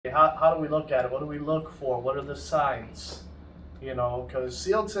how do we look at it? What do we look for? What are the signs? You know, because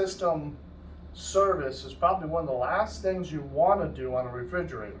sealed system service is probably one of the last things you want to do on a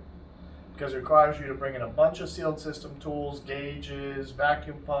refrigerator, because it requires you to bring in a bunch of sealed system tools, gauges,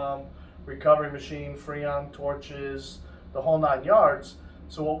 vacuum pump, recovery machine, freon torches, the whole 9 yards.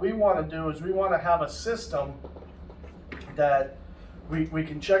 So what we want to do is we want to have a system that we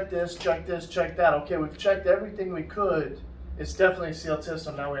can check this, check that. Okay, we've checked everything we could. It's definitely a sealed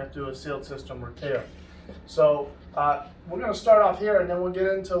system. Now we have to do a sealed system repair. So we're going to start off here, and then we'll get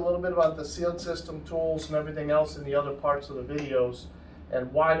into a little bit about the sealed system tools and everything else in the other parts of the videos,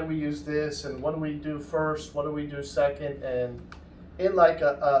 and why do we use this, and what do we do first, what do we do second, and in like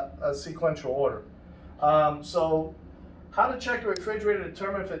a sequential order. So how to check a refrigerator to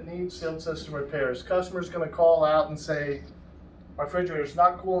determine if it needs sealed system repairs. Customer's going to call out and say, our refrigerator's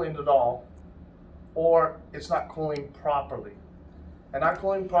not cooling at all, or it's not cooling properly. And not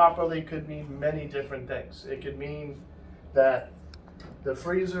cooling properly could mean many different things. It could mean that the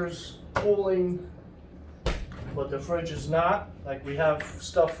freezer's cooling, but the fridge is not. Like we have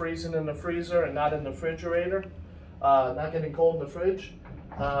stuff freezing in the freezer and not in the refrigerator. Not getting cold in the fridge.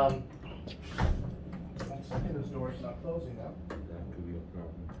 1 second, this door's not closing now. That could be a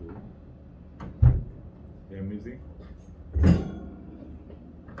problem too. Yeah, music.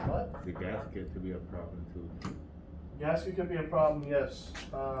 What? The gasket could be a problem too. Gasket could be a problem, yes.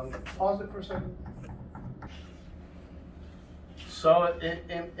 Pause it for a second. So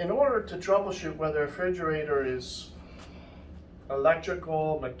in order to troubleshoot whether a refrigerator is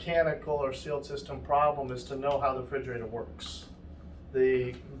electrical, mechanical, or sealed system problem is to know how the refrigerator works.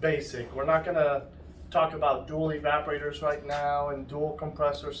 The basic. We're not going to talk about dual evaporators right now and dual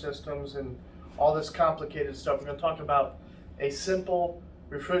compressor systems and all this complicated stuff. We're going to talk about a simple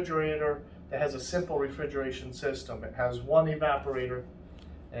refrigerator that has a simple refrigeration system. It has one evaporator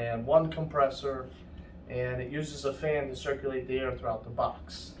and one compressor, and it uses a fan to circulate the air throughout the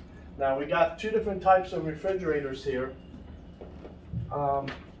box. Now we got 2 different types of refrigerators here.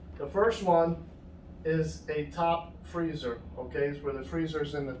 The first one is a top freezer, okay, it's where the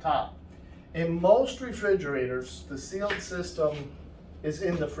freezer's in the top. In most refrigerators, the sealed system is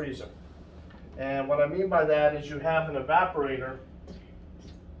in the freezer. And what I mean by that is you have an evaporator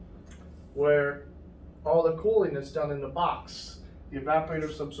where all the cooling is done in the box. The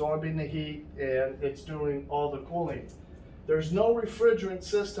evaporator's absorbing the heat and it's doing all the cooling. There's no refrigerant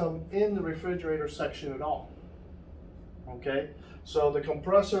system in the refrigerator section at all. Okay, so the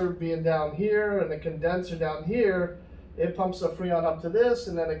compressor being down here and the condenser down here, it pumps the freon up to this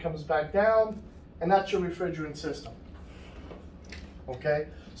and then it comes back down, and that's your refrigerant system. Okay,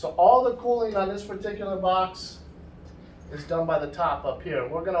 so all the cooling on this particular box is done by the top up here.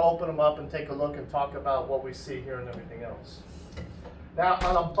 We're going to open them up and take a look and talk about what we see here and everything else. Now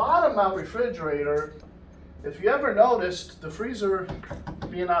on a bottom mount refrigerator, if you ever noticed the freezer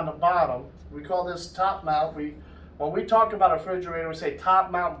being on the bottom, we call this top mount. When we talk about a refrigerator, we say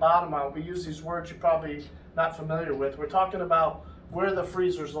top mount, bottom mount. We use these words you're probably not familiar with. We're talking about where the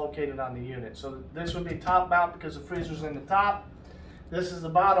freezer is located on the unit. So this would be top mount because the freezer's in the top. This is the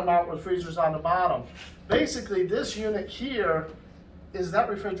bottom mount where the freezer's on the bottom. Basically, this unit here is that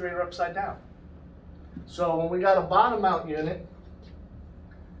refrigerator upside down. So when we got a bottom mount unit,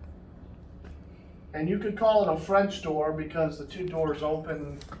 and you could call it a French door because the 2 doors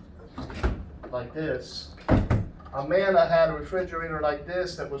open like this. Amanda had a refrigerator like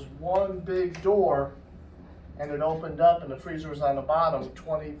this that was one big door, and it opened up and the freezer was on the bottom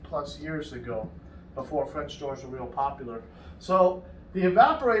 20 plus years ago, before French doors were real popular. So the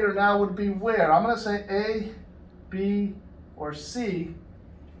evaporator now would be where? I'm going to say A, B, or C.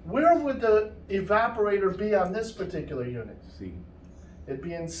 Where would the evaporator be on this particular unit? C. It'd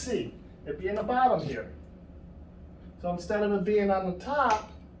be in C. It'd be in the bottom here. So instead of it being on the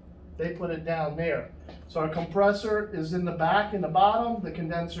top, they put it down there. So our compressor is in the back, in the bottom, the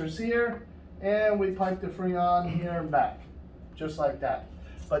condenser's here, and we pipe the freon here and back, just like that.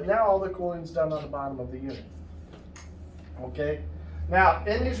 But now all the cooling's done on the bottom of the unit. Okay? Now,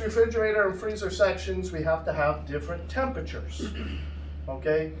 in these refrigerator and freezer sections, we have to have different temperatures.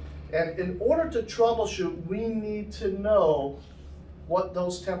 Okay? And in order to troubleshoot, we need to know what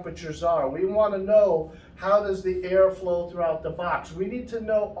those temperatures are. We want to know how does the air flow throughout the box. We need to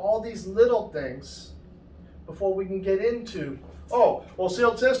know all these little things before we can get into, oh, well,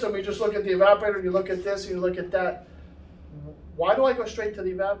 sealed system, you just look at the evaporator, you look at this, you look at that. Why do I go straight to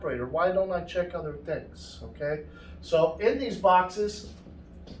the evaporator? Why don't I check other things? Okay, so in these boxes,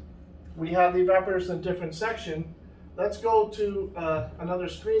 we have the evaporators in a different section. Let's go to another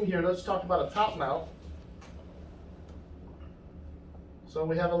screen here. Let's talk about a top mount. So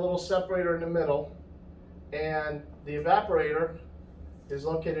we have a little separator in the middle, and the evaporator is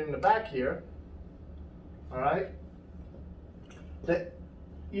located in the back here. All right. The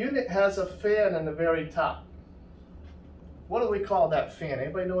unit has a fan in the very top. What do we call that fan?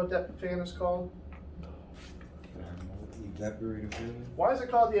 Anybody know what that fan is called? Evaporator fan. Why is it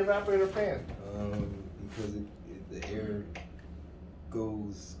called the evaporator fan? Because the air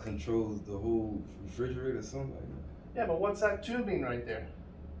controls the whole refrigerator or something like that. Yeah, but what's that tubing right there?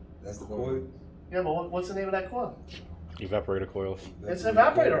 That's the coil. Yeah, but what's the name of that coil? Evaporator coils. It's an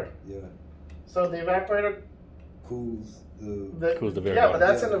evaporator. Yeah. So the evaporator Cools Cools the very yeah, but bottom.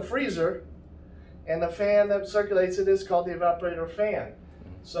 that's in the freezer, and the fan that circulates it is called the evaporator fan.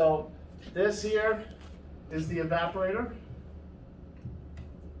 So this here is the evaporator.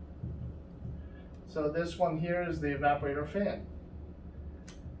 So this one here is the evaporator fan.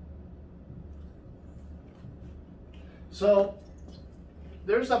 So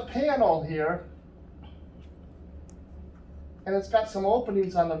there's a panel here, and it's got some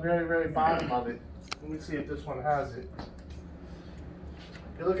openings on the very, very bottom of it. Let me see if this one has it.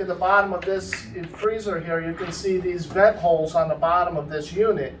 If you look at the bottom of this freezer here, you can see these vent holes on the bottom of this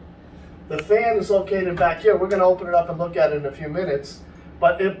unit. The fan is located back here. We're going to open it up and look at it in a few minutes.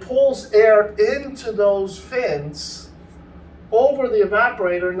 But it pulls air into those fins over the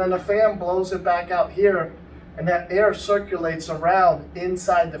evaporator, and then the fan blows it back out here, and that air circulates around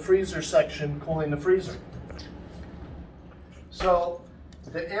inside the freezer section, cooling the freezer. So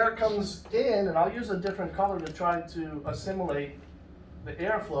the air comes in, and I'll use a different color to try to assimilate the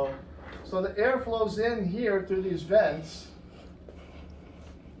airflow. So the air flows in here through these vents,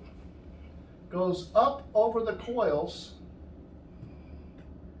 goes up over the coils,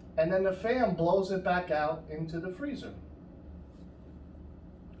 and then the fan blows it back out into the freezer.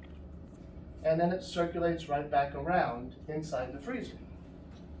 And then it circulates right back around inside the freezer.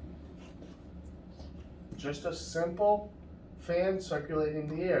 Just a simple fan circulating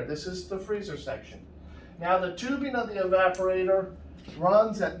the air. This is the freezer section. Now the tubing of the evaporator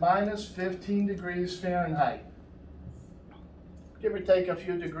runs at minus 15 degrees Fahrenheit. Give or take a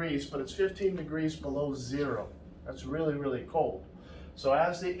few degrees, but it's 15 degrees below zero. That's really, really cold. So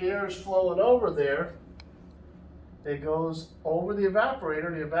as the air is flowing over there, it goes over the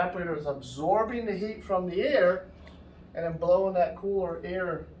evaporator. The evaporator is absorbing the heat from the air and then blowing that cooler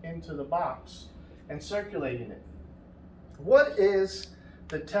air into the box and circulating it. What is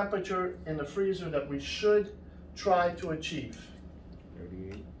the temperature in the freezer that we should try to achieve?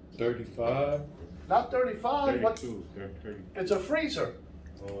 38. 35. Not 35. 32. 30. It's a freezer.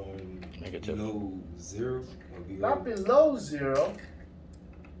 Negative. Below zero. Not below zero.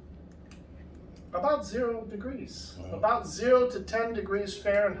 About 0 degrees. About 0 to 10 degrees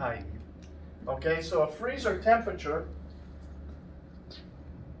Fahrenheit. Okay, so a freezer temperature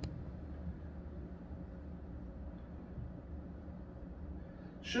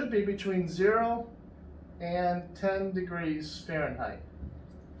should be between 0 and 10 degrees Fahrenheit.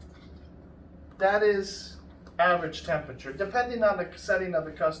 That is average temperature, depending on the setting of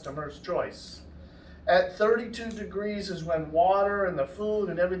the customer's choice. At 32 degrees is when water and the food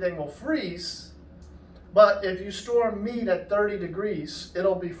and everything will freeze. But if you store meat at 30 degrees,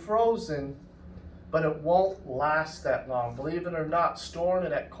 it'll be frozen, but it won't last that long. Believe it or not, storing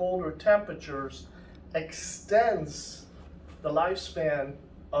it at colder temperatures extends the lifespan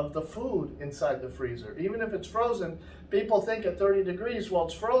of the food inside the freezer. Even if it's frozen, people think at 30 degrees, well,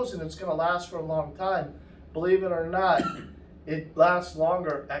 it's frozen, it's gonna last for a long time. Believe it or not, it lasts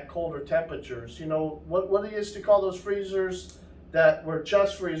longer at colder temperatures. You know, what do you used to call those freezers that were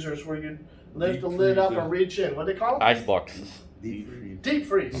chest freezers where you lift the lid up and reach in? What do they call them? Ice boxes. Deep freeze. Deep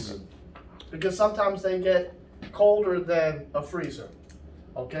freeze. Because sometimes they get colder than a freezer.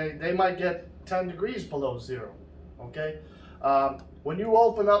 Okay, they might get 10 degrees below zero. Okay, when you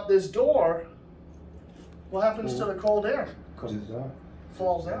open up this door, what happens to the cold air? Comes out.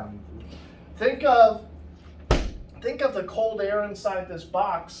 Falls out. Think of the cold air inside this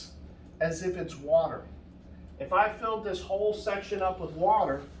box as if it's water. If I filled this whole section up with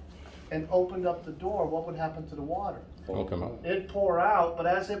water and opened up the door, what would happen to the water? It'll come out. It'd pour out, but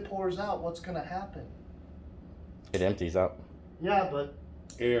as it pours out, what's going to happen? It empties out. Yeah, but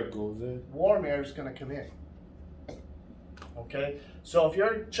Air goes in. warm air is going to come in. Okay, so if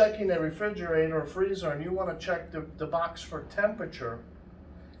you're checking a refrigerator or freezer and you want to check the box for temperature,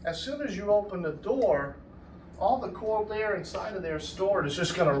 as soon as you open the door, all the cold air inside of there stored is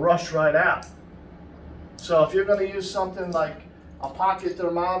just going to rush right out. So if you're going to use something like a pocket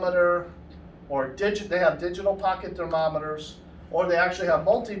thermometer or they have digital pocket thermometers, or they actually have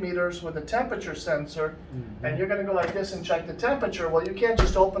multimeters with a temperature sensor, and you're gonna go like this and check the temperature. Well, you can't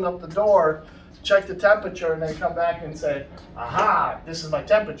just open up the door, check the temperature, and then come back and say, aha, this is my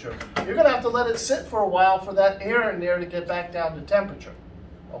temperature. You're gonna have to let it sit for a while for that air in there to get back down to temperature,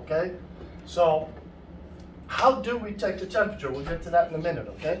 okay? So, how do we take the temperature? We'll get to that in a minute,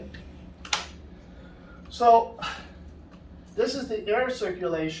 okay? So, this is the air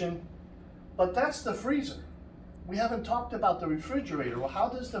circulation, but that's the freezer. We haven't talked about the refrigerator. Well, how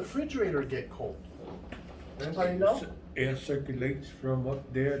does the refrigerator get cold? Anybody know? Air circulates from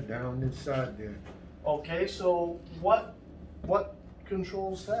up there down inside there. Okay, so what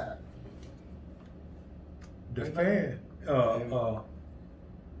controls that? The fan.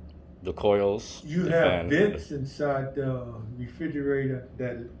 The coils. You the have fan, vents inside the refrigerator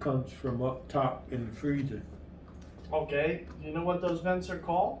that comes from up top in the freezer. Okay, you know what those vents are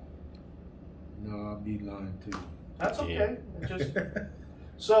called? No, I'll be lying to you. That's okay. It just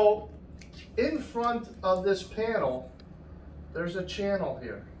so in front of this panel, there's a channel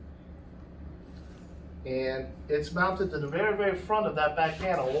here. And it's mounted to the very, very front of that back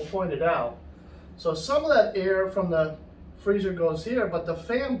panel. We'll point it out. So some of that air from the freezer goes here, but the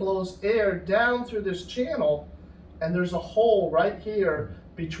fan blows air down through this channel, and there's a hole right here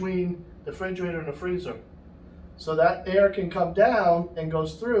between the refrigerator and the freezer. So that air can come down and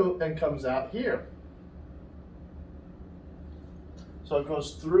goes through and comes out here. So it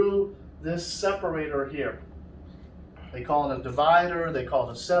goes through this separator here. They call it a divider, they call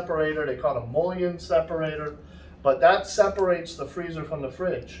it a separator, they call it a mullion separator, but that separates the freezer from the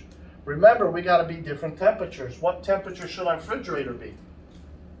fridge. Remember, we got to be different temperatures. What temperature should our refrigerator be?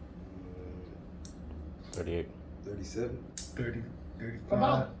 38. 37? 30, 35?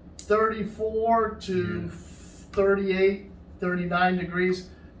 About 34 to 38, 39 degrees.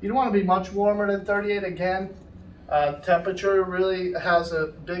 You don't want to be much warmer than 38 again. Temperature really has a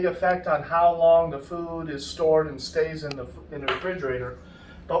big effect on how long the food is stored and stays in the refrigerator.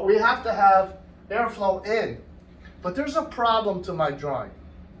 But we have to have airflow in. But there's a problem to my drawing.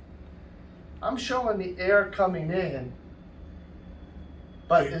 I'm showing the air coming in,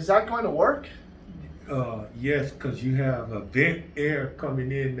 but is that going to work? Yes, because you have a vent air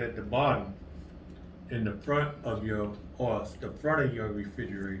coming in at the bottom, in the front of your, or the front of your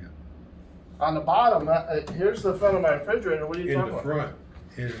refrigerator. On the bottom, here's the front of my refrigerator. What are you talking about? In the front,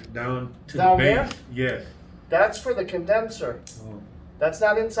 and down to Down the there? base. Yes. That's for the condenser. Oh. That's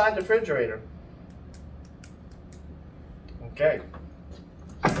not inside the refrigerator. Okay.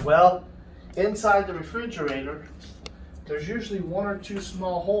 Well, inside the refrigerator, there's usually one or two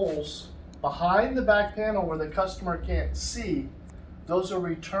small holes behind the back panel where the customer can't see. Those are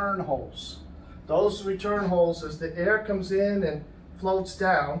return holes. Those return holes, as the air comes in and floats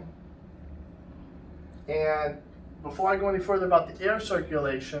down. And before I go any further about the air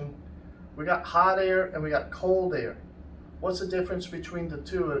circulation, we got hot air and we got cold air. What's the difference between the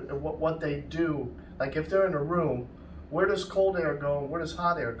two and what they do? Like if they're in a room, where does cold air go and where does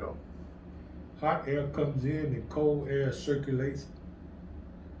hot air go? Hot air comes in and cold air circulates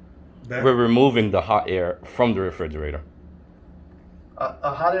back. We're removing the hot air from the refrigerator.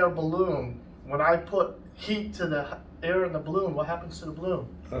 A hot air balloon, when I put heat to the air in the balloon, what happens to the balloon?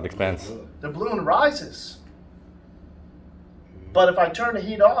 It expands. The balloon rises. But if I turn the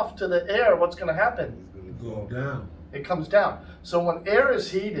heat off to the air, what's going to happen? Go down. It comes down. So when air is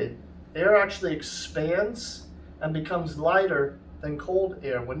heated, air actually expands and becomes lighter than cold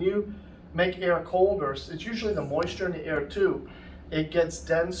air. When you make air colder, it's usually the moisture in the air too. It gets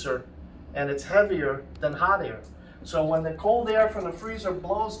denser and it's heavier than hot air. So when the cold air from the freezer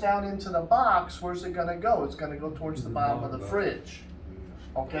blows down into the box, where's it going to go? It's going to go towards the bottom of the fridge.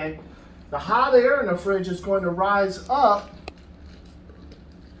 Okay? The hot air in the fridge is going to rise up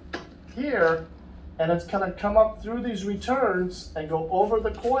here, and it's going to come up through these returns and go over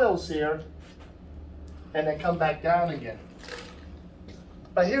the coils here, and then come back down again.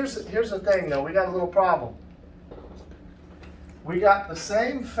 But here's the thing though, we got a little problem. We got the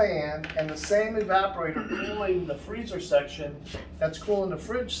same fan and the same evaporator cooling the freezer section that's cooling the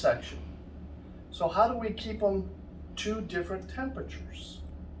fridge section. So how do we keep them two different temperatures?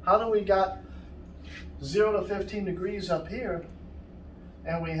 How do we got 0 to 15 degrees up here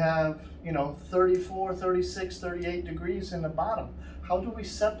and we have, 34, 36, 38 degrees in the bottom? How do we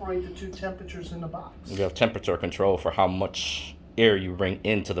separate the two temperatures in the box? You have temperature control for how much air you bring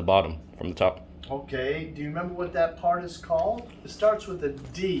into the bottom from the top. Okay, do you remember what that part is called? It starts with a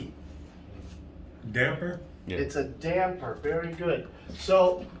D. Damper? Yeah. It's a damper, very good.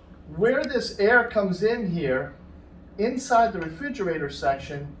 So where this air comes in here, inside the refrigerator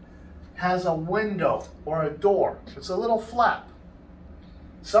section, has a window or a door. It's a little flap.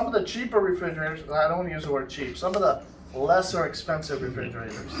 Some of the cheaper refrigerators, I don't want to use the word cheap, some of the lesser expensive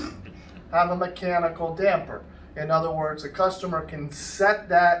refrigerators have a mechanical damper. In other words, the customer can set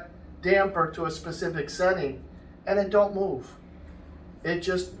that damper to a specific setting and it don't move. It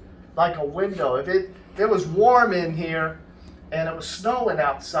just, like a window. If it was warm in here and it was snowing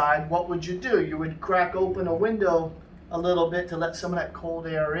outside, what would you do? You would crack open a window a little bit to let some of that cold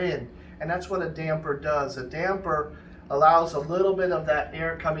air in. And that's what a damper does. A damper allows a little bit of that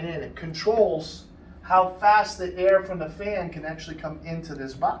air coming in. It controls how fast the air from the fan can actually come into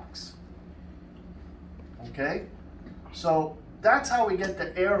this box. Okay? So that's how we get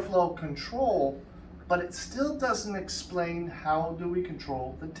the airflow control, but it still doesn't explain how do we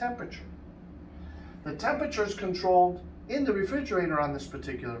control the temperature. The temperature is controlled in the refrigerator on this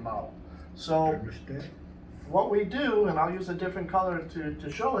particular model. So what we do, and I'll use a different color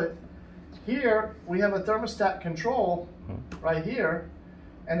to show it, here we have a thermostat control right here,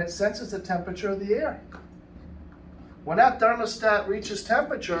 and it senses the temperature of the air. When that thermostat reaches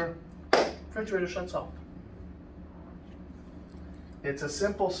temperature, refrigerator shuts off. It's a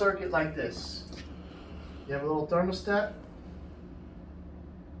simple circuit like this. You have a little thermostat,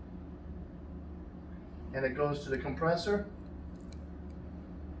 and it goes to the compressor.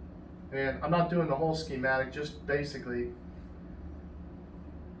 And I'm not doing the whole schematic, just basically.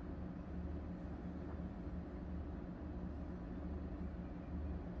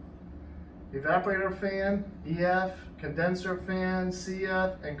 Evaporator fan, EF, condenser fan,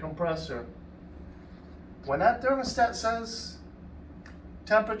 CF, and compressor. When that thermostat says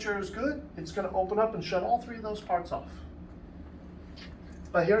temperature is good, it's going to open up and shut all three of those parts off.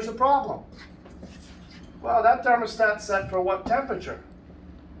 But here's the problem. Well, that thermostat's set for what temperature?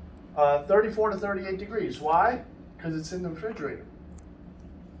 34 to 38 degrees. Why? Because it's in the refrigerator.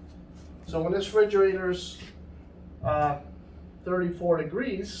 So when this refrigerator's 34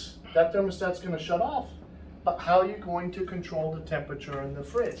 degrees, that thermostat's going to shut off. But how are you going to control the temperature in the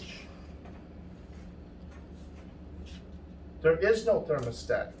fridge? There is no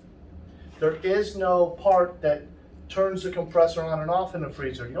thermostat. There is no part that turns the compressor on and off in the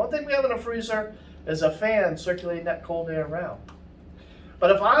freezer. The only thing we have in a freezer is a fan circulating that cold air around.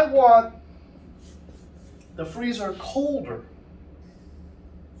 But if I want the freezer colder,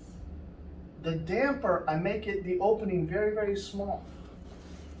 the damper, I make it the opening very, very small,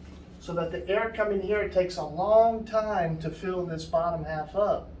 so that the air coming here takes a long time to fill this bottom half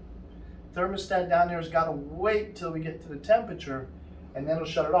up. Thermostat down there has got to wait till we get to the temperature, and then it'll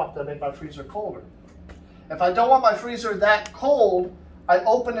shut it off. That'll make my freezer colder. If I don't want my freezer that cold, I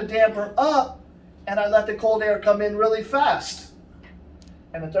open the damper up and I let the cold air come in really fast.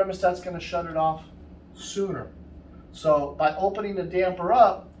 And the thermostat's going to shut it off sooner. So by opening the damper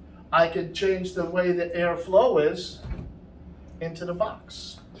up, I could change the way the air flow is into the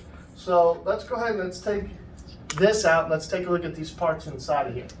box. So let's go ahead and let's take this out. Let's take a look at these parts inside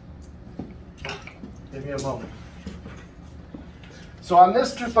of here. Give me a moment. So on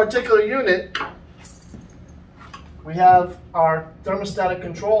this particular unit, we have our thermostatic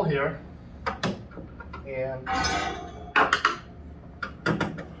control here. And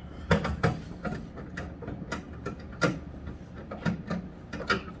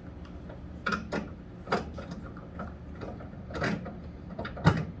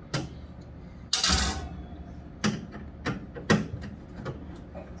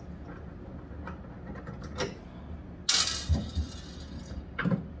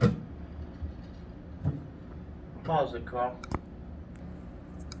pause it, Carl.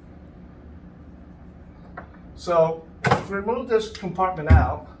 So remove this compartment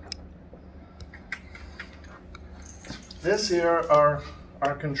out. This here are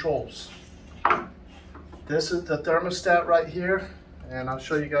our controls. This is the thermostat right here, and I'll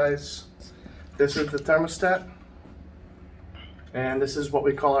show you guys. This is the thermostat, and this is what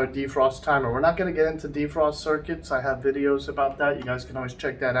we call our defrost timer. We're not going to get into defrost circuits. I have videos about that. You guys can always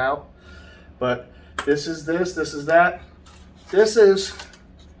check that out. But this is this is that. This is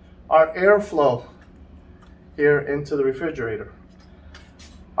our airflow here into the refrigerator.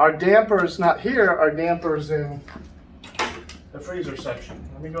 Our damper is not here, our damper is in the freezer section.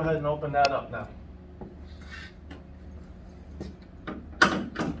 Let me go ahead and open that up now.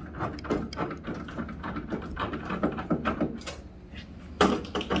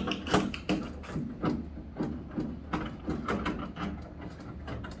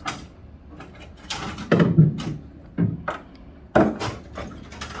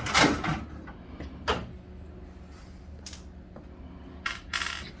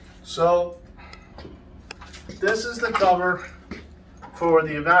 So this is the cover for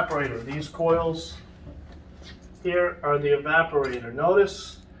the evaporator. These coils here are the evaporator.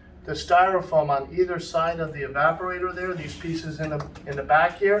 Notice the styrofoam on either side of the evaporator there, these pieces in the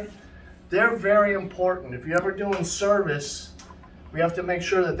back here, they're very important. If you're ever doing service, we have to make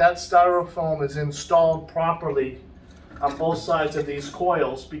sure that that styrofoam is installed properly on both sides of these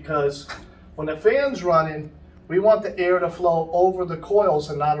coils, because when the fan's running, we want the air to flow over the coils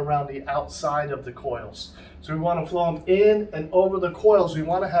and not around the outside of the coils. So we want to flow them in and over the coils. We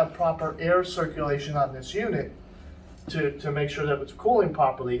want to have proper air circulation on this unit to make sure that it's cooling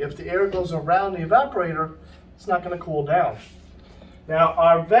properly. If the air goes around the evaporator, it's not going to cool down. Now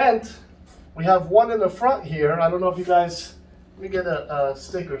our vent, we have one in the front here. I don't know if you guys, let me get a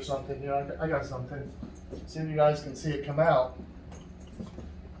stick or something here. I got something. See if you guys can see it come out.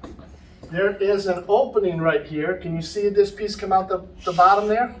 There is an opening right here. Can you see this piece come out the bottom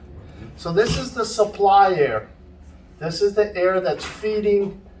there? So this is the supply air. This is the air that's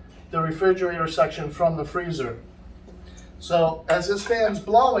feeding the refrigerator section from the freezer. So as this fan's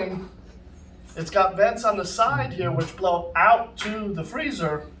blowing, it's got vents on the side here which blow out to the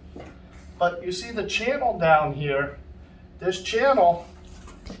freezer. But you see the channel down here. This channel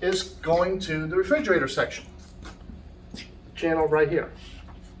is going to the refrigerator section. Channel right here.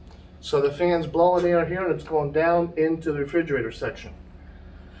 So the fan's blowing air here and it's going down into the refrigerator section.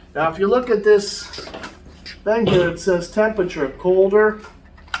 Now if you look at this thing here, it says temperature, colder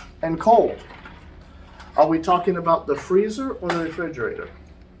and cold. Are we talking about the freezer or the refrigerator?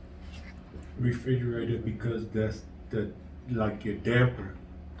 Refrigerator, because that's like your damper.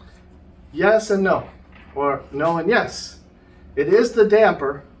 Yes and no, or no and yes. It is the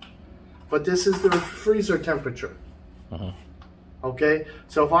damper, but this is the freezer temperature. Okay,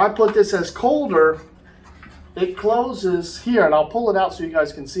 so if I put this as colder, it closes here, and I'll pull it out so you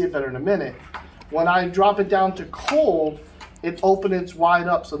guys can see it better in a minute. When I drop it down to cold, it opens wide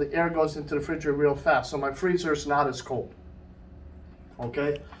up so the air goes into the refrigerator real fast. So my freezer is not as cold.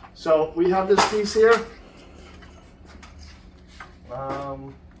 Okay, so we have this piece here. Let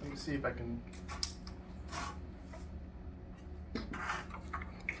me see if I can.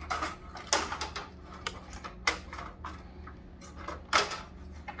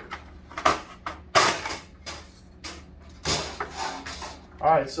 All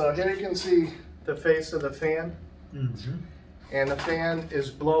right, so here you can see the face of the fan. And the fan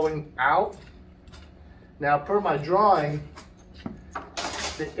is blowing out. Now, per my drawing,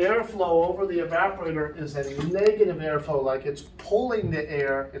 the airflow over the evaporator is a negative airflow, like it's pulling the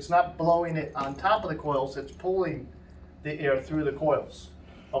air. It's not blowing it on top of the coils, it's pulling the air through the coils,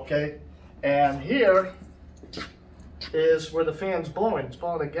 okay? And here is where the fan's blowing. It's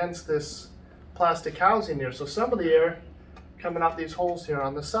blowing against this plastic housing here. So some of the air coming out these holes here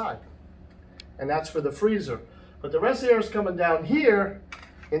on the side, and that's for the freezer. But the rest of the air is coming down here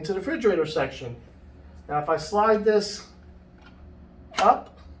into the refrigerator section. Now if I slide this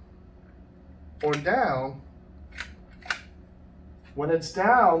up or down, when it's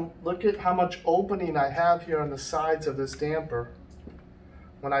down, look at how much opening I have here on the sides of this damper.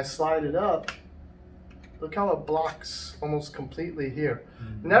 When I slide it up, look how it blocks almost completely here.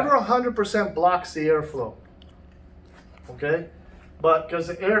 Never 100% blocks the airflow. Okay, but because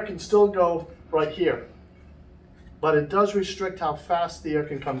the air can still go right here, but it does restrict how fast the air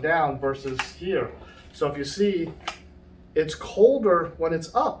can come down versus here. So if you see, it's colder when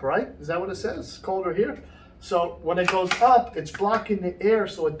it's up, right? Is that what it says? Colder here. So when it goes up, it's blocking the air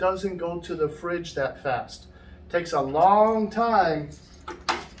so it doesn't go to the fridge that fast. It takes a long time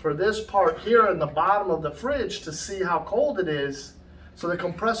for this part here in the bottom of the fridge to see how cold it is, so the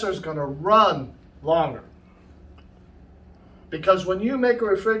compressor is going to run longer. Because when you make a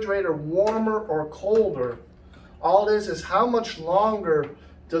refrigerator warmer or colder, all it is how much longer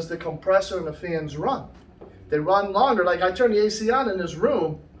does the compressor and the fans run. They run longer. Like I turn the AC on in this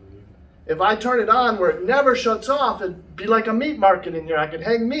room. If I turn it on where it never shuts off, it'd be like a meat market in here. I could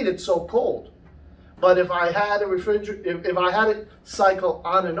hang meat, it's so cold. But if I had a refrigerator, if I had it cycle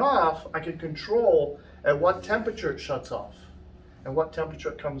on and off, I could control at what temperature it shuts off and what temperature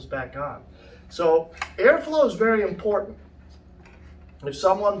it comes back on. So airflow is very important. If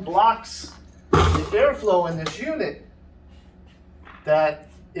someone blocks the airflow in this unit, that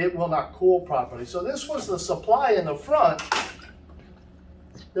it will not cool properly. So this was the supply in the front.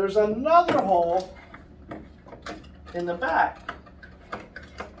 There's another hole in the back.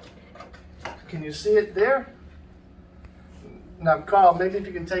 Can you see it there? Now, Carl, maybe if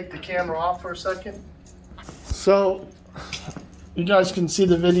you can take the camera off for a second. So you guys can see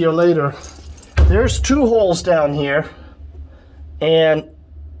the video later. There's two holes down here. And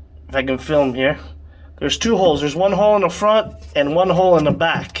if I can film here, there's two holes. There's one hole in the front and one hole in the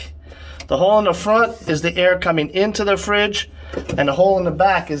back. The hole in the front is the air coming into the fridge, and the hole in the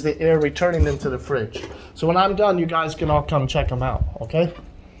back is the air returning into the fridge. So when I'm done, you guys can all come check them out, okay?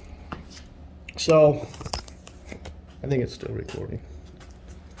 So, I think it's still recording.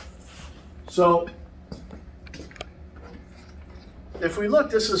 So, if we look,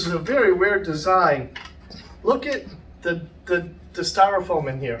 this is a very weird design. Look at the styrofoam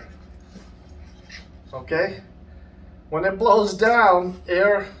in here, okay? When it blows down,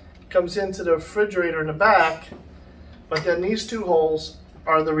 air comes into the refrigerator in the back, but then these two holes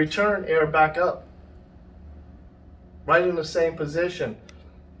are the return air back up, right in the same position.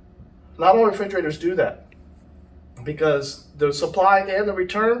 Not all refrigerators do that, because the supply and the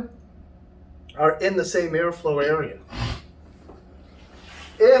return are in the same airflow area.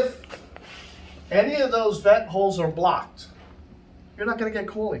 If any of those vent holes are blocked, you're not going to get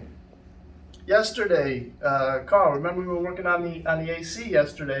cooling. Yesterday, Carl, remember we were working on the AC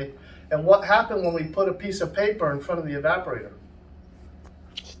yesterday, and what happened when we put a piece of paper in front of the evaporator?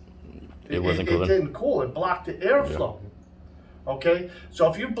 It wasn't cooling. It didn't cool. It blocked the airflow. Yeah. Okay,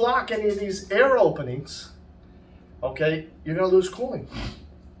 so if you block any of these air openings, okay, you're going to lose cooling.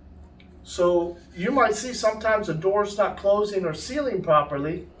 So you might see sometimes a door's not closing or sealing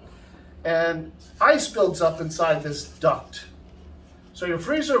properly, and ice builds up inside this duct. So your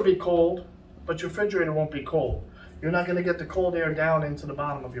freezer will be cold, but your refrigerator won't be cold. You're not going to get the cold air down into the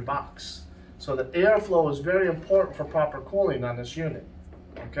bottom of your box. So the airflow is very important for proper cooling on this unit.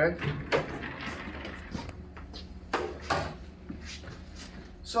 Okay?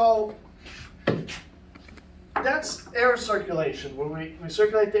 So that's air circulation, where we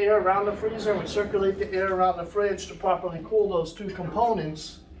circulate the air around the freezer, and we circulate the air around the fridge to properly cool those two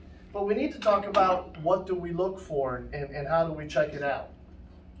components. But we need to talk about what do we look for and how do we check it out.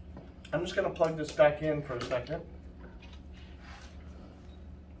 I'm just going to plug this back in for a second.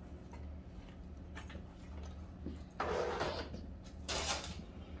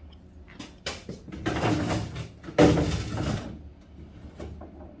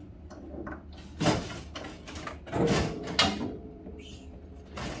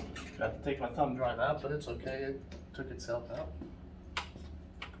 Got to take my thumb drive out, but it's okay. It took itself out.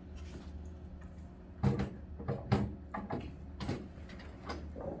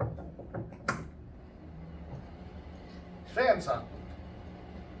 Fans on.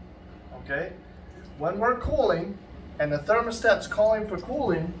 Okay? When we're cooling and the thermostat's calling for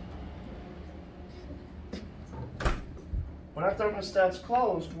cooling, when our thermostat's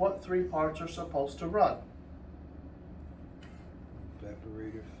closed, what three parts are supposed to run?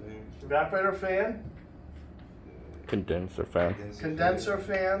 Evaporator fan, condenser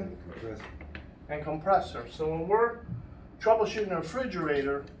fan, and compressor. So when we're troubleshooting a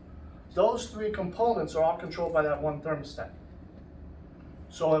refrigerator, those three components are all controlled by that one thermostat.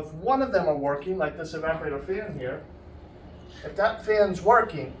 So if one of them are working, like this evaporator fan here, if that fan's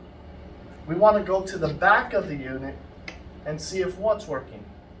working, we want to go to the back of the unit and see if what's working.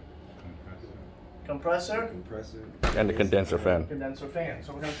 Compressor, and the condenser fan. Condenser fan.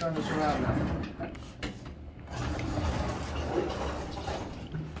 So we're going to turn this around now.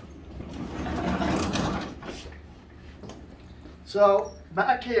 So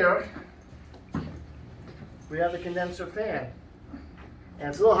back here, we have the condenser fan. And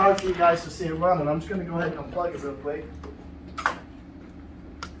it's a little hard for you guys to see it running. I'm just going to go ahead and unplug it real quick.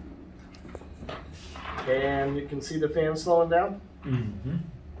 And you can see the fan slowing down. Mm-hmm.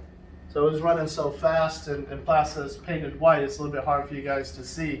 So it was running so fast, and plastic is painted white, it's a little bit hard for you guys to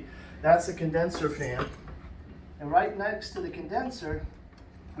see. That's the condenser fan. And right next to the condenser,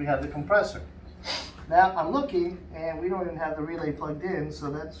 we have the compressor. Now I'm looking, and we don't even have the relay plugged in, so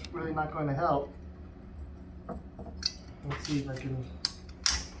that's really not going to help. Let's see if I can...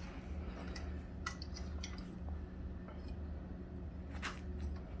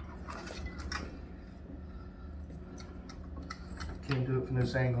 Can't do it from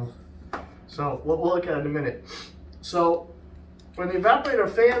this angle. So we'll look at it in a minute. So when the evaporator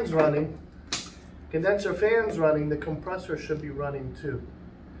fan's running, condenser fan's running, the compressor should be running too.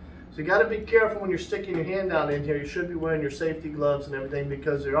 So you got to be careful when you're sticking your hand down in here. You should be wearing your safety gloves and everything,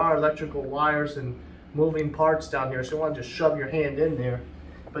 because there are electrical wires and moving parts down here. So you want to just shove your hand in there.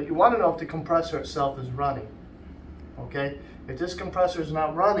 But you want to know if the compressor itself is running. Okay? If this compressor is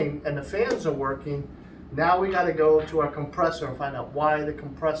not running and the fans are working, now we got to go to our compressor and find out why the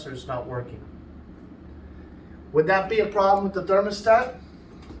compressor is not working. Would that be a problem with the thermostat?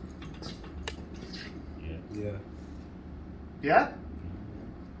 Yeah. Yeah?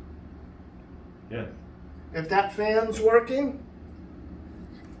 Yeah. If that fan's working,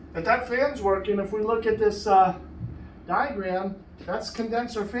 if we look at this diagram, that's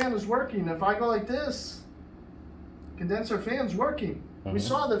condenser fan is working. If I go like this, condenser fan's working. We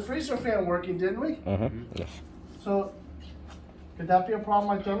saw the freezer fan working, didn't we? Yes. So, could that be a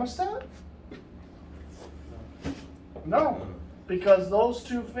problem with my thermostat? No, because those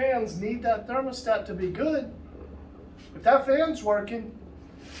two fans need that thermostat to be good. If that fan's working,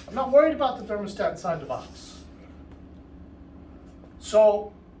 I'm not worried about the thermostat inside the box.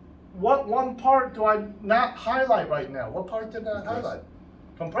 So, what one part do I not highlight right now? What part did I highlight?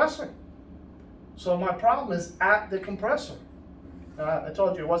 Compressor. So my problem is at the compressor. I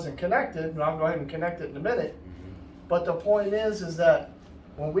told you it wasn't connected, but I'll go ahead and connect it in a minute. But the point is that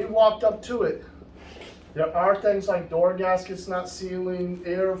when we walked up to it, there are things like door gaskets not sealing,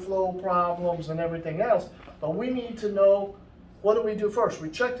 airflow problems, and everything else. But we need to know, what do we do first? We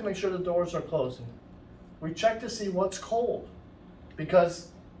check to make sure the doors are closing. We check to see what's cold. Because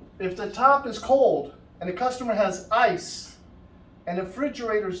if the top is cold and the customer has ice and the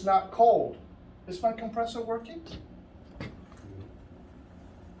refrigerator's not cold, is my compressor working?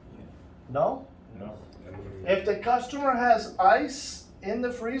 No? No. If the customer has ice in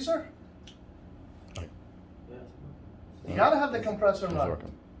the freezer, you gotta have the compressor It's running.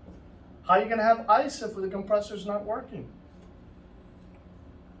 working. How are you gonna have ice if the compressor's not working?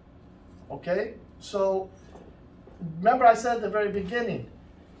 Okay, so remember I said at the very beginning,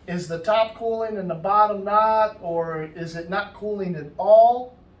 is the top cooling and the bottom not, or is it not cooling at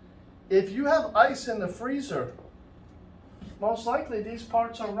all? If you have ice in the freezer, most likely these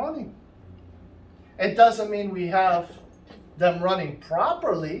parts are running. It doesn't mean we have them running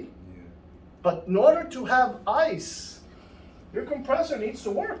properly, but in order to have ice, your compressor needs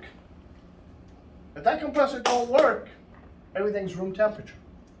to work. If that compressor don't work, everything's room temperature.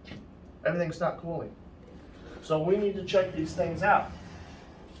 Everything's not cooling. So we need to check these things out.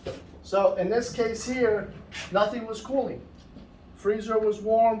 So in this case here, nothing was cooling. Freezer was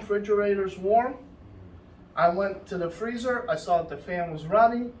warm, refrigerator's warm. I went to the freezer, I saw that the fan was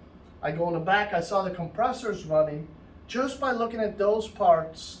running. I go in the back, I saw the compressors running. Just by looking at those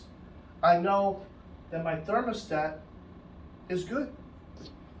parts, I know that my thermostat is good.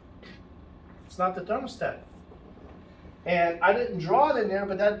 It's not the thermostat. And I didn't draw it in there,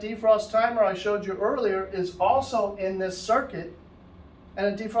 but that defrost timer I showed you earlier is also in this circuit,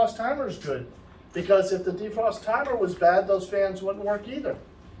 and the defrost timer is good. Because if the defrost timer was bad, those fans wouldn't work either.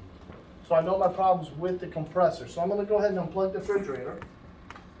 So I know my problem's with the compressor. So I'm gonna go ahead and unplug the refrigerator.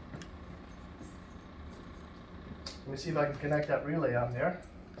 Let me see if I can connect that relay on there.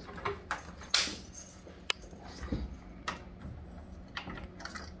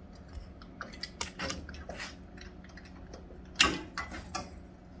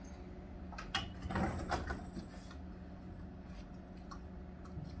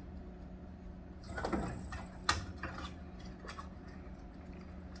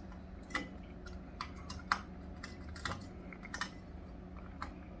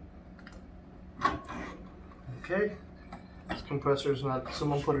 Okay, this compressor's not,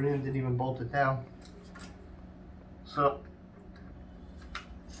 someone put it in, didn't even bolt it down. So,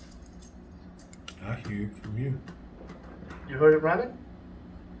 I hear it from you. you heard it running?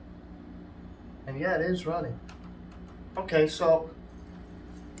 And yeah, it is running. Okay, so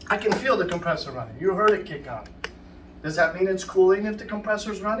I can feel the compressor running. You heard it kick on. Does that mean it's cooling if the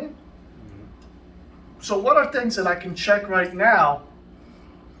compressor's running? So what are things that I can check right now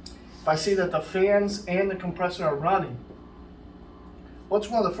if I see that the fans and the compressor are running? What's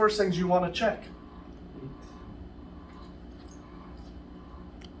one of the first things you want to check?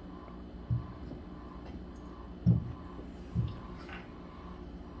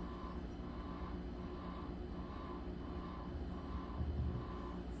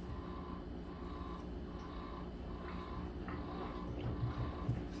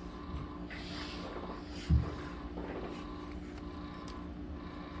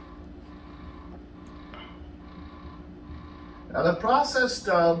 Now the process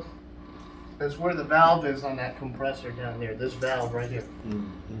stub is where the valve is on that compressor down there, this valve right here.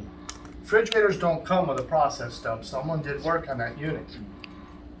 Refrigerators don't come with a process stub. Someone did work on that unit.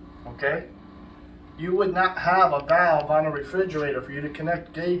 Okay? You would not have a valve on a refrigerator for you to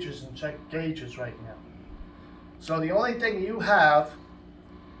connect gauges and check gauges right now. So the only thing you have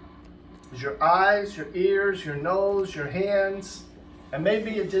is your eyes, your ears, your nose, your hands, and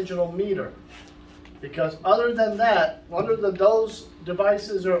maybe a digital meter. Because other than that, those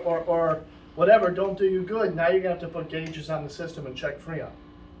devices or whatever don't do you good, now you're going to have to put gauges on the system and check Freon.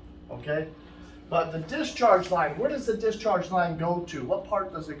 Okay? But the discharge line, where does the discharge line go to? What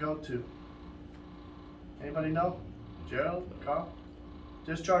part does it go to? Anybody know? Gerald? Carl?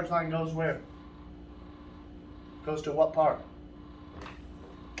 Discharge line goes where? Goes to what part?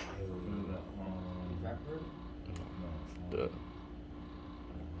 Evaporate? No. The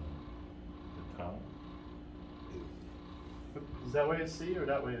The towel? Is that way to see or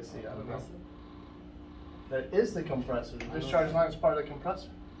that way to see? I don't know. That is the compressor. The discharge line is part of the compressor.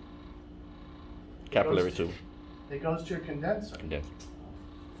 capillary tube. It goes to your condenser. Condenser.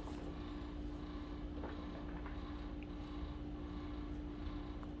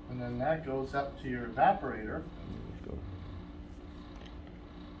 And then that goes up to your evaporator.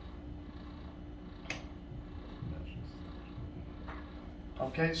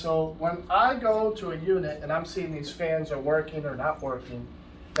 Okay, so when I go to a unit and I'm seeing these fans are working or not working,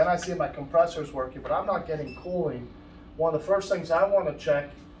 then I see my compressor's working, but I'm not getting cooling. One of the first things I want to check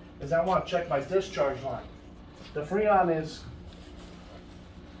is I want to check my discharge line. The Freon is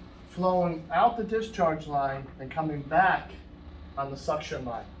flowing out the discharge line and coming back on the suction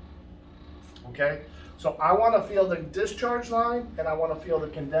line. Okay, so I want to feel the discharge line and I want to feel the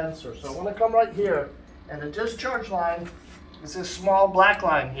condenser. So I want to come right here, and the discharge line is this small black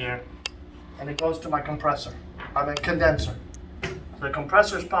line here, and it goes to my compressor. I mean condenser. The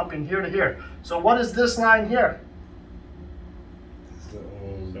compressor is pumping here to here. So what is this line here? It's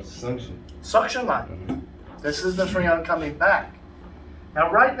the suction. Suction line. This is the Freon coming back.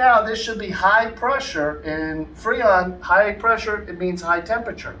 Now right now this should be high pressure. In Freon, high pressure, it means high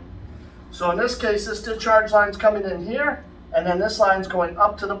temperature. So in this case, this discharge line's coming in here, and then this line's going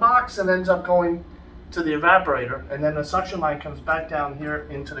up to the box and ends up going to the evaporator, and then the suction line comes back down here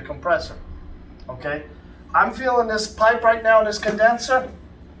into the compressor. Okay? I'm feeling this pipe right now in this condenser.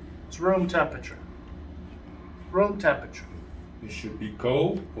 It's room temperature. Room temperature. It should be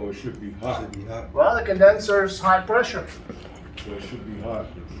cold or it should be hot. Should be hot. Well, the condenser's high pressure. So it should be hot.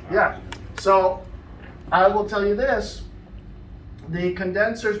 Yeah. So I will tell you this. The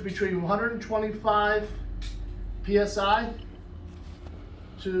condenser's between 125 psi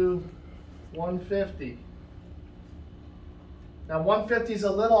to 150. Now 150 is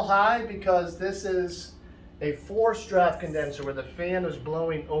a little high because this is a 4-strap condenser where the fan is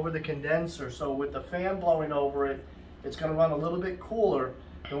blowing over the condenser. So with the fan blowing over it, it's going to run a little bit cooler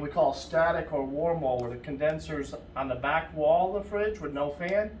than we call static or warm wall, where the condenser's on the back wall of the fridge with no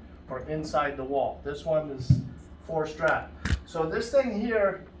fan or inside the wall. This one is 4-strap. So this thing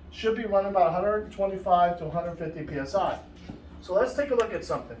here should be running about 125 to 150 psi. So let's take a look at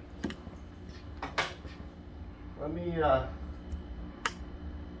something. Let me I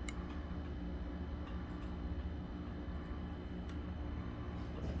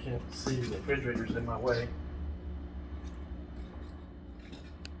can't see, the refrigerator's in my way.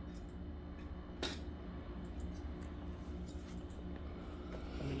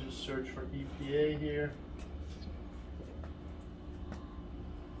 Let me just search for EPA here.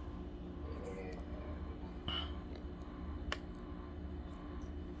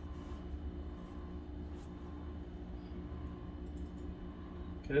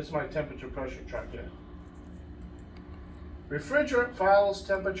 This is my temperature pressure chart here. Refrigerant follows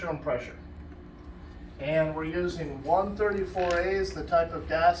temperature and pressure. And we're using 134A is the type of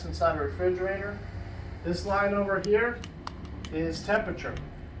gas inside a refrigerator. This line over here is temperature.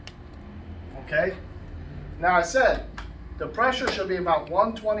 Okay? Now I said the pressure should be about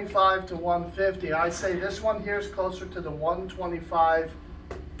 125 to 150. I say this one here is closer to the 125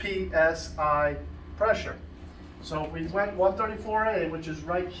 psi pressure. So if we went 134A, which is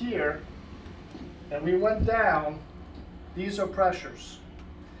right here, and we went down, these are pressures.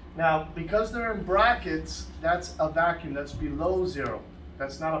 Now, because they're in brackets, that's a vacuum, that's below zero.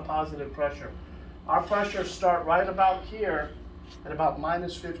 That's not a positive pressure. Our pressures start right about here at about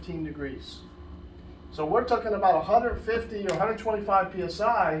minus 15 degrees. So we're talking about 150 or 125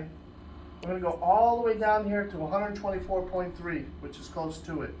 psi. We're going to go all the way down here to 124.3, which is close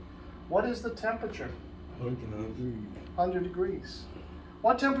to it. What is the temperature? 100 degrees.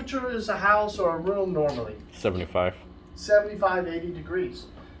 What temperature is a house or a room normally? 75. 75, 80 degrees.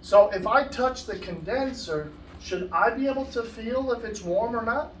 So if I touch the condenser, should I be able to feel if it's warm or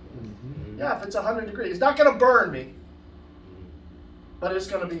not? Mm-hmm. Yeah, if it's 100 degrees. It's not going to burn me, but it's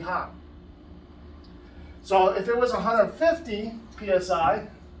going to be hot. So if it was 150 psi, it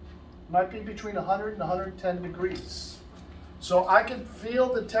might be between 100 and 110 degrees. So I can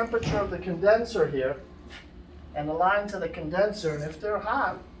feel the temperature of the condenser here and the line to the condenser, and if they're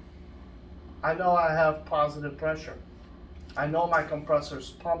hot, I know I have positive pressure. I know my compressor's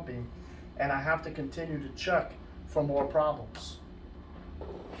pumping, and I have to continue to check for more problems.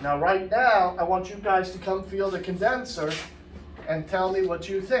 Now right now, I want you guys to come feel the condenser and tell me what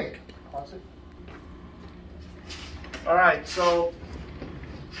you think. Pause it. All right, so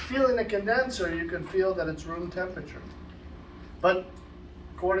feeling the condenser, you can feel that it's room temperature. But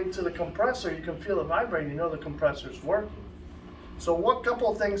according to the compressor, you can feel it vibrating, you know the compressor's working. So what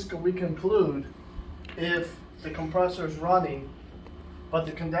couple of things can we conclude if the compressor's running, but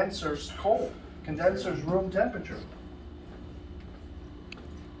the condenser's cold? Condenser's room temperature.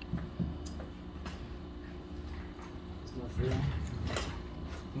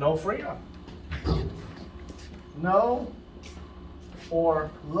 No freon. No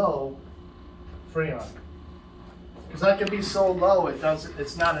or low freon. Because that can be so low,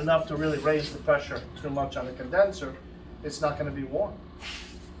 it's not enough to really raise the pressure too much on the condenser. It's not going to be warm.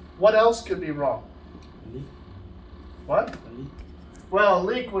 What else could be wrong? A leak. What? A leak. Well, a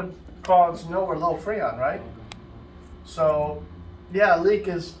leak would cause no or low freon, right? So, yeah, a leak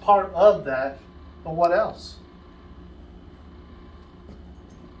is part of that, but what else?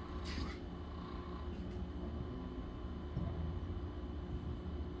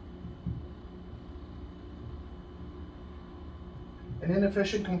 An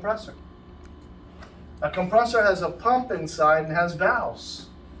inefficient compressor. A compressor has a pump inside and has valves.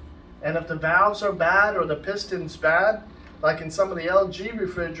 And if the valves are bad or the piston's bad, like in some of the LG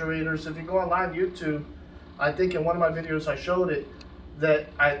refrigerators, if you go online YouTube, I think in one of my videos I showed it, that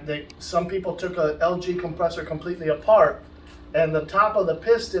some people took a LG compressor completely apart and the top of the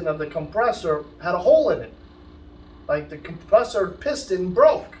piston of the compressor had a hole in it. Like the compressor piston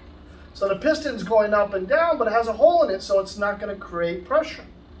broke. So the piston's going up and down, but it has a hole in it, so it's not going to create pressure.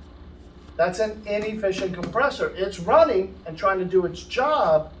 That's an inefficient compressor. It's running and trying to do its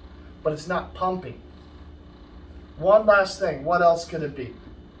job, but it's not pumping. One last thing, what else could it be?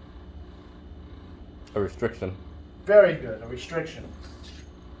 A restriction. Very good, a restriction.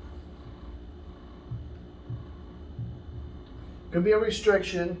 Could be a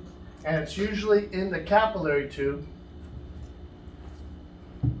restriction, and it's usually in the capillary tube.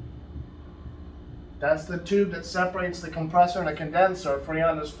 That's the tube that separates the compressor and the condenser.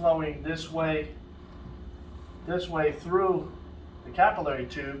 Freon is flowing this way through the capillary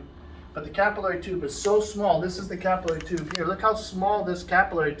tube. But the capillary tube is so small. This is the capillary tube here. Look how small this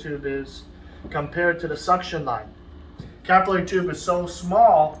capillary tube is compared to the suction line. Capillary tube is so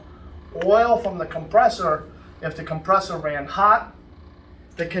small, oil from the compressor, if the compressor ran hot,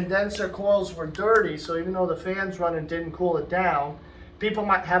 the condenser coils were dirty, so even though the fan's running, didn't cool it down. People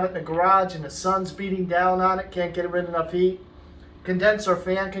might have it in the garage and the sun's beating down on it, can't get rid of enough heat. Condenser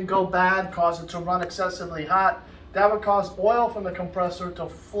fan can go bad, cause it to run excessively hot. That would cause oil from the compressor to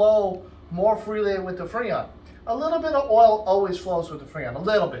flow more freely with the freon. A little bit of oil always flows with the freon, a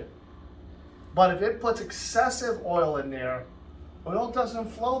little bit. But if it puts excessive oil in there, oil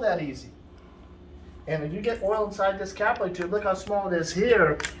doesn't flow that easy. And if you get oil inside this capillary tube, look how small it is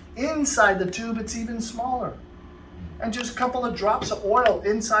here. Inside the tube, it's even smaller. And just a couple of drops of oil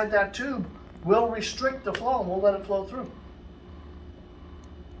inside that tube will restrict the flow and won't let it flow through.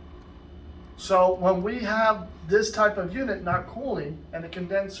 So when we have this type of unit not cooling and the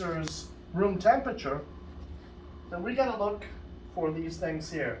condenser is room temperature, then we got to look for these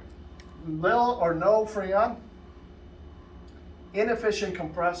things here. Little or no freon, inefficient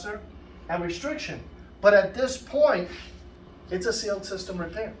compressor, and restriction. But at this point, it's a sealed system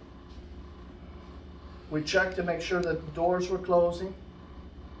repair. We checked to make sure that the doors were closing.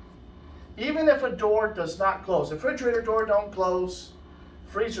 Even if a door does not close, refrigerator door don't close,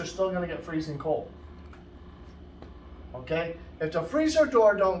 freezer's still going to get freezing cold. Okay? If the freezer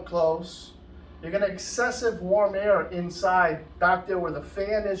door don't close, you're going to excessive warm air inside, back there where the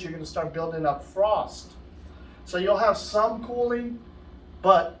fan is, you're going to start building up frost. So you'll have some cooling,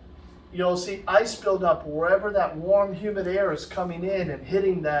 but you'll see ice build up wherever that warm, humid air is coming in and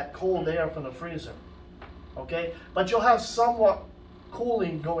hitting that cold air from the freezer. Okay? But you'll have somewhat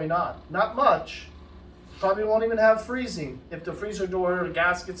cooling going on. Not much. Probably won't even have freezing if the freezer door or the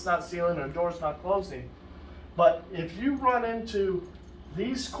gasket's not sealing or the door's not closing. But if you run into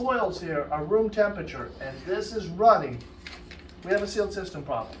these coils here are room temperature and this is running, we have a sealed system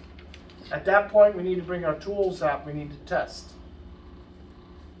problem. At that point, we need to bring our tools out. We need to test.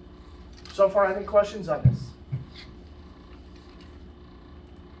 So far, any questions on this?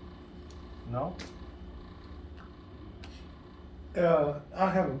 No? I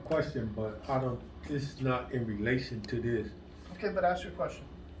have a question, but it's not in relation to this. Okay, but ask your question.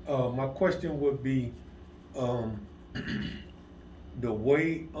 My question would be, the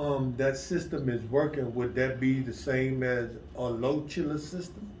way that system is working, would that be the same as a low chiller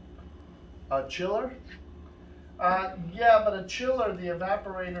system? A chiller? Yeah, but a chiller, the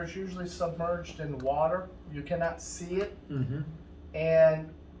evaporator is usually submerged in water. You cannot see it. Mm-hmm. And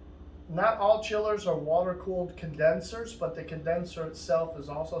not all chillers are water-cooled condensers, but the condenser itself is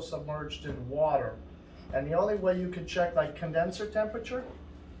also submerged in water. And the only way you can check like condenser temperature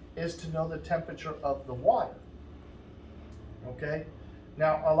is to know the temperature of the water. Okay?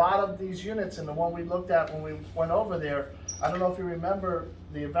 Now, a lot of these units, and the one we looked at when we went over there, I don't know if you remember,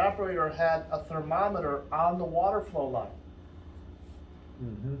 the evaporator had a thermometer on the water flow line.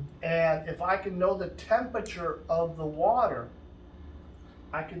 And if I can know the temperature of the water,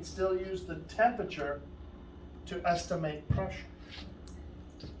 I can still use the temperature to estimate pressure.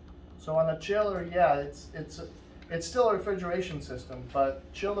 So on a chiller, yeah, it's still a refrigeration system, but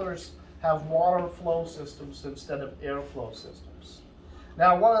chillers have water flow systems instead of airflow systems.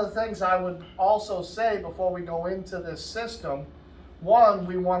 Now, one of the things I would also say before we go into this system, one,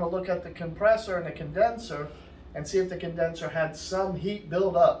 we want to look at the compressor and the condenser and see if the condenser had some heat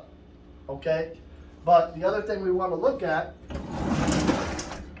build up, okay? But the other thing we want to look at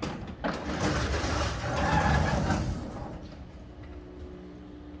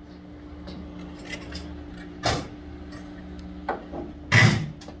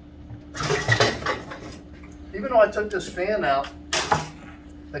even though I took this fan out,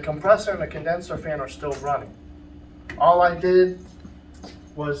 the compressor and the condenser fan are still running. All I did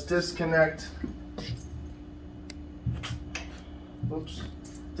was disconnect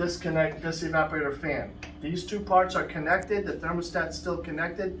this evaporator fan. These two parts are connected, the thermostat's still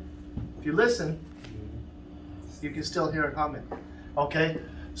connected. If you listen, you can still hear it humming. Okay,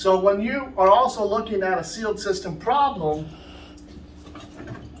 so when you are also looking at a sealed system problem,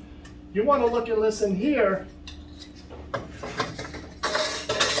 you want to look and listen here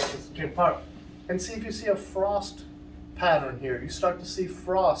and see if you see a frost pattern here. You start to see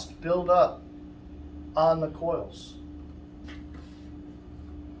frost build up on the coils.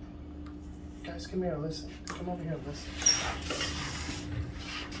 Guys, come here and listen. Come over here and listen.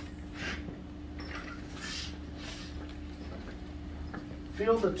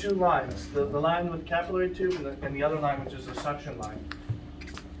 Feel the two lines, the line with capillary tube and the other line, which is a suction line.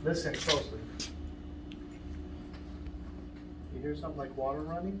 Listen closely. You hear something like water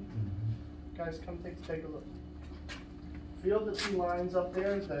running? Guys, come take a look. Feel the two lines up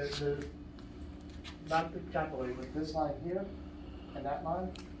there, not the capillary, but this line here and that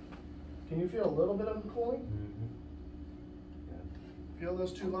line. Can you feel a little bit of the cooling? Feel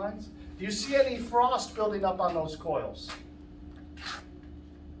those two lines? Do you see any frost building up on those coils?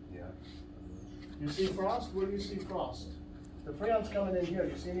 Yeah. You see frost? Where do you see frost? The Freon's coming in here.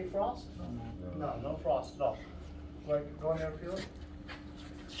 Do you see any frost? No, no frost at all. Go in there and feel it.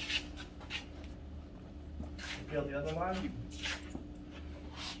 You feel the other line?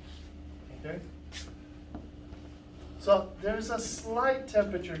 Okay. So there's a slight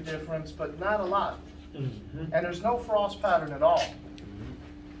temperature difference, but not a lot. And there's no frost pattern at all.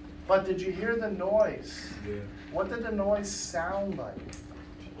 But did you hear the noise? Yeah. What did the noise sound like?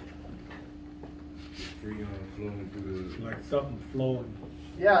 Freon flowing through the... Like something flowing.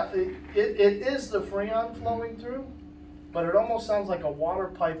 Yeah, it is the Freon flowing through, but it almost sounds like a water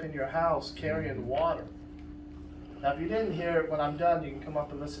pipe in your house carrying water. Now, if you didn't hear it, when I'm done, you can come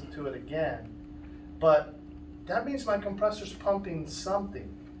up and listen to it again. But that means my compressor's pumping something,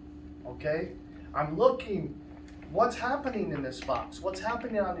 okay? I'm looking, what's happening in this box? What's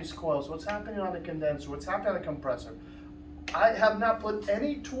happening on these coils? What's happening on the condenser? What's happening on the compressor? I have not put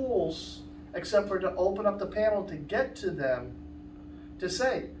any tools except for to open up the panel to get to them to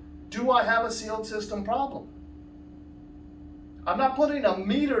say, do I have a sealed system problem? I'm not putting a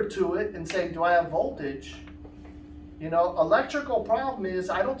meter to it and saying, do I have voltage? You know, electrical problem is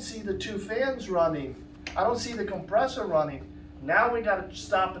I don't see the two fans running. I don't see the compressor running. Now we got to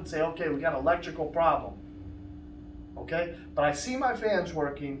stop and say, okay, we got an electrical problem. Okay, but I see my fans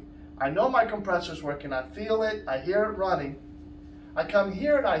working. I know my compressor's working. I feel it. I hear it running. I come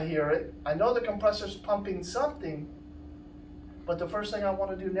here and I hear it. I know the compressor's pumping something. But the first thing I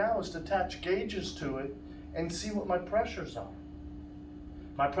want to do now is to attach gauges to it and see what my pressures are.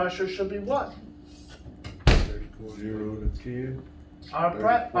 My pressure should be what? 0 to 10.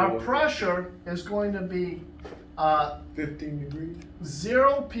 Our pressure is going to be 15 degrees.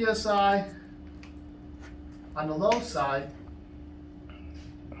 0 psi on the low side,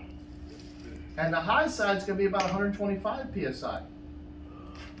 and the high side is going to be about 125 psi.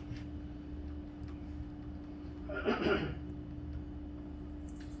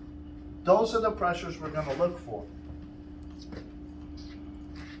 Those are the pressures we're going to look for.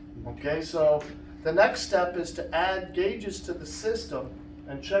 Okay, so the next step is to add gauges to the system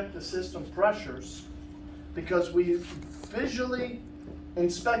and check the system pressures, because we visually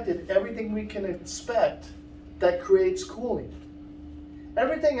inspected everything we can inspect that creates cooling.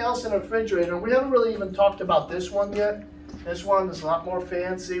 everything else in a refrigerator, we haven't really even talked about this one yet. This one is a lot more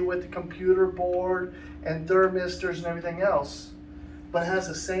fancy with the computer board and thermistors and everything else, but it has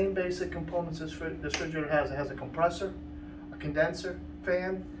the same basic components this refrigerator has. It has a compressor, a condenser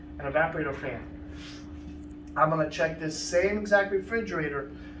fan, an evaporator fan. I'm gonna check this same exact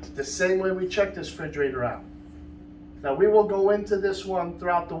refrigerator the same way we check this refrigerator out. Now we will go into this one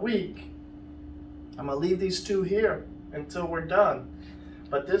throughout the week. I'm gonna leave these two here until we're done.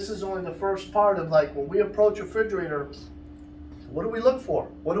 But this is only the first part of, like, when we approach a refrigerator, what do we look for?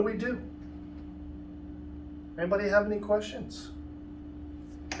 What do we do? Anybody have any questions?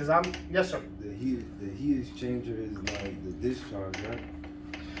 Yes, sir. The heat exchanger is like the discharge, right?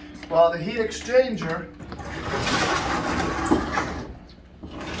 Well, the heat exchanger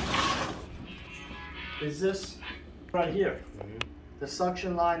is this right here. The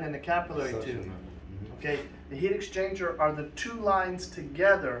suction line and the capillary tube. Okay, the heat exchanger are the two lines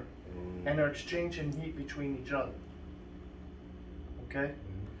together and they're exchanging heat between each other. Okay,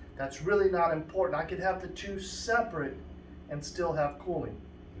 that's really not important. I could have the two separate and still have cooling.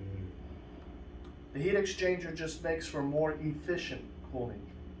 The heat exchanger just makes for more efficient cooling.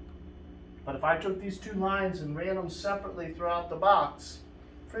 But if I took these two lines and ran them separately throughout the box,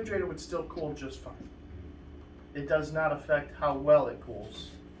 the refrigerator would still cool just fine. It does not affect how well it cools,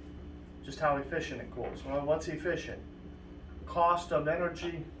 just how efficient it cools. Well, what's efficient? Cost of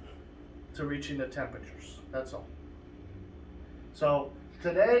energy to reaching the temperatures, that's all. So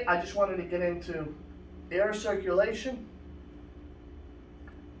today I just wanted to get into air circulation,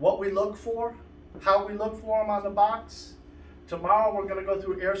 what we look for, how we look for them on the box. Tomorrow we're going to go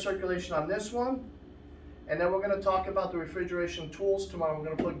through air circulation on this one, and then we're going to talk about the refrigeration tools tomorrow. We're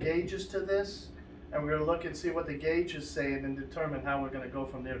going to put gauges to this, and we're going to look and see what the gauge is saying and determine how we're going to go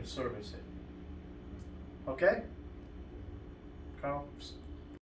from there to service it. Okay? Carl?